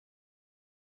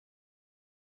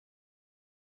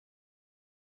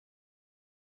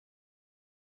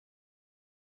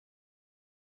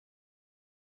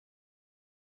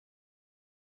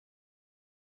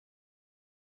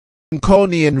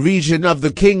Franconian region of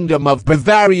the Kingdom of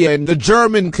Bavaria in the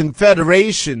German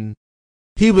Confederation.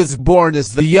 He was born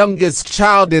as the youngest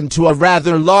child into a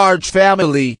rather large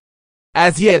family,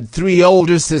 as he had 3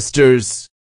 older sisters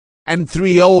and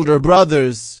 3 older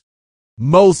brothers.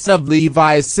 Most of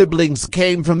Levi's siblings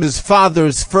came from his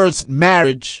father's first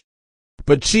marriage,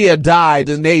 but she had died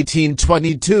in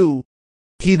 1822.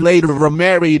 He later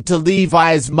remarried to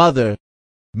Levi's mother,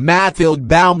 Mathilde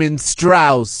Baumann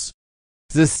Strauss.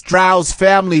 The Strauss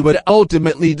family would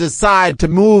ultimately decide to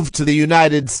move to the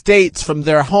United States from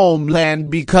their homeland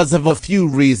because of a few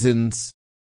reasons.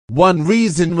 One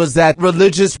reason was that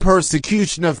religious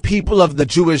persecution of people of the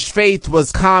Jewish faith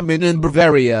was common in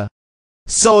Bavaria.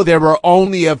 So there were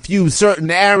only a few certain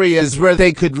areas where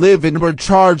they could live and were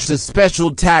charged a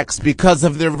special tax because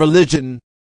of their religion.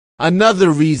 Another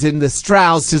reason the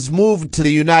Strausses moved to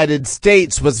the United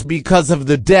States was because of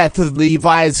the death of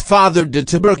Levi's father to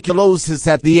tuberculosis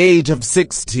at the age of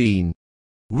 16,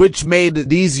 which made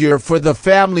it easier for the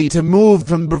family to move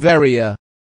from Bavaria.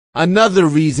 Another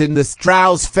reason the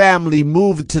Strauss family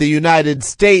moved to the United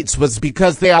States was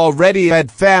because they already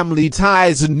had family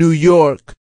ties in New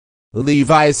York.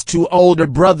 Levi's 2 older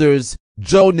brothers,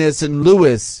 Jonas and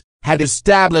Louis, had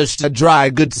established a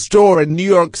dry goods store in New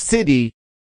York City.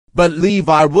 But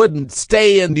Levi wouldn't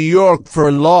stay in New York for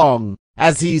long,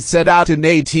 as he set out in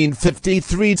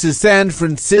 1853 to San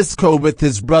Francisco with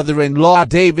his brother-in-law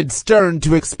David Stern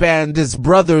to expand his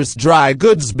brother's dry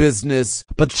goods business,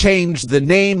 but changed the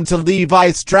name to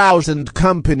Levi Strauss &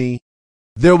 Company.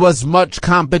 There was much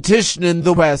competition in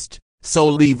the West, so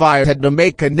Levi had to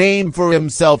make a name for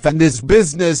himself and his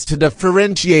business to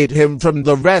differentiate him from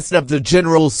the rest of the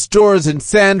general stores in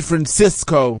San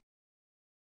Francisco.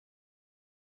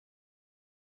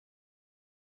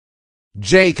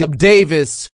 Jacob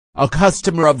Davis, a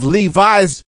customer of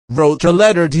Levi's, wrote a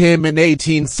letter to him in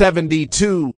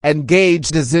 1872 and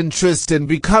gauged his interest in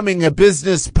becoming a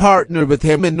business partner with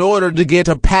him in order to get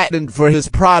a patent for his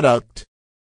product.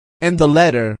 In the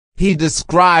letter, he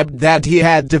described that he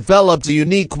had developed a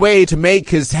unique way to make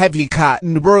his heavy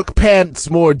cotton work pants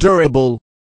more durable.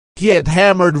 He had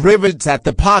hammered rivets at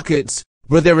the pockets,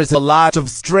 where there is a lot of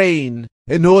strain,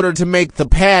 in order to make the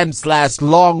pants last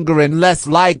longer and less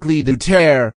likely to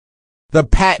tear. The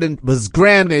patent was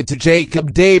granted to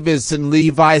Jacob Davis and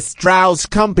Levi Strauss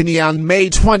Company on May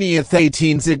 20,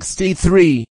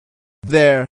 1863.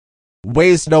 Their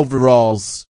waist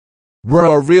overalls were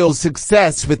a real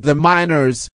success with the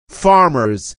miners,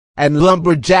 farmers, and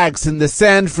lumberjacks in the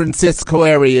San Francisco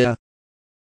area.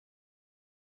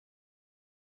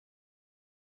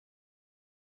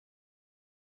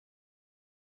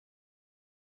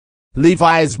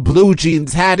 Levi's blue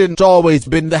jeans hadn't always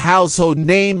been the household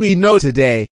name we know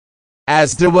today,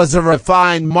 as there was a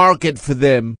refined market for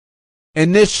them.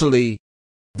 Initially,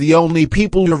 the only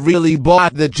people who really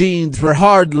bought the jeans were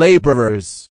hard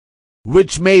laborers,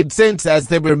 which made sense as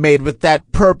they were made with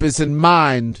that purpose in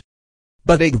mind.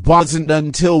 But it wasn't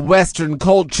until Western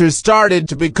culture started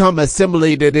to become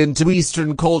assimilated into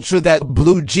Eastern culture that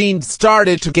blue jeans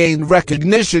started to gain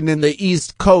recognition in the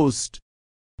East Coast.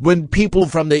 When people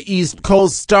from the East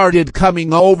Coast started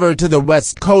coming over to the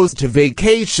West Coast to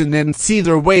vacation and see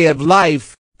their way of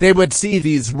life, they would see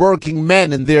these working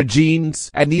men in their jeans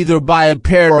and either buy a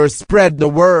pair or spread the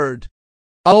word.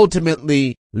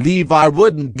 Ultimately, Levi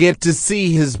wouldn't get to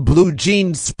see his blue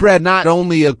jeans spread not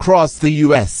only across the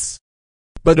U.S.,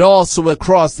 but also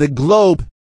across the globe.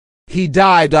 He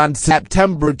died on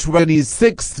September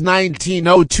 26,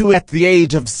 1902 at the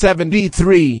age of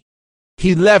 73.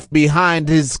 He left behind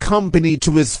his company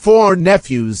to his 4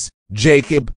 nephews,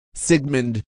 Jacob,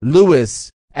 Sigmund, Louis,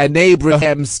 and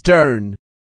Abraham Stern.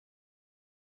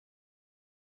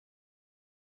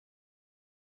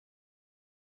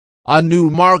 A new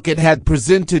market had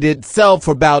presented itself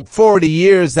about 40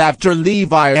 years after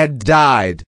Levi had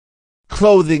died.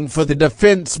 Clothing for the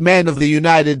defense men of the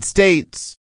United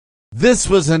States. This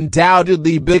was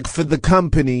undoubtedly big for the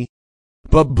company.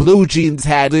 But blue jeans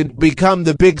hadn't become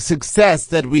the big success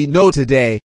that we know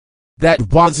today.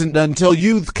 That wasn't until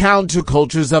youth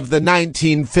countercultures of the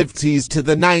 1950s to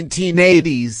the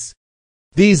 1980s.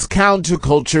 These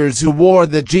countercultures who wore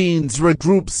the jeans were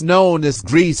groups known as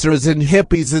greasers and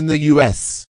hippies in the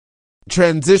U.S.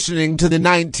 Transitioning to the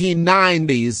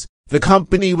 1990s, the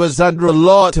company was under a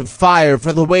lot of fire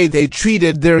for the way they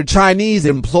treated their Chinese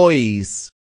employees.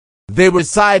 They were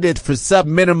cited for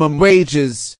sub-minimum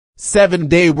wages,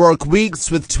 7-day work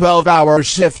weeks with 12-hour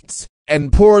shifts,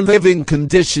 and poor living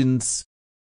conditions.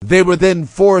 They were then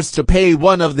forced to pay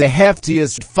one of the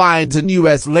heftiest fines in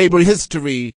U.S. labor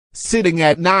history, sitting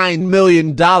at $9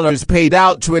 million paid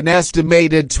out to an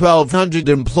estimated 1,200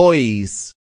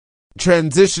 employees.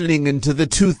 Transitioning into the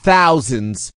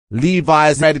 2000s,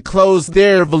 Levi's had closed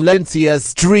their Valencia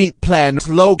Street plant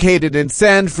located in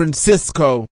San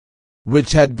Francisco,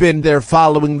 which had been there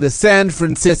following the San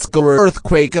Francisco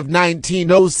earthquake of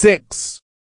 1906.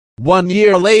 1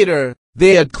 year later,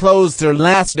 they had closed their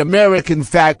last American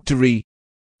factory,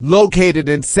 located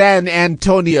in San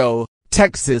Antonio,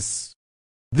 Texas.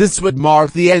 This would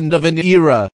mark the end of an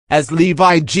era, as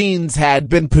Levi jeans had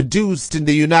been produced in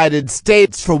the United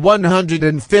States for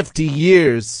 150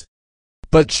 years.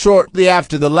 But shortly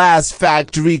after the last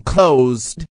factory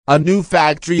closed, a new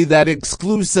factory that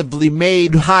exclusively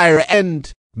made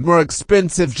higher-end, more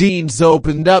expensive jeans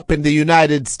opened up in the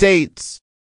United States.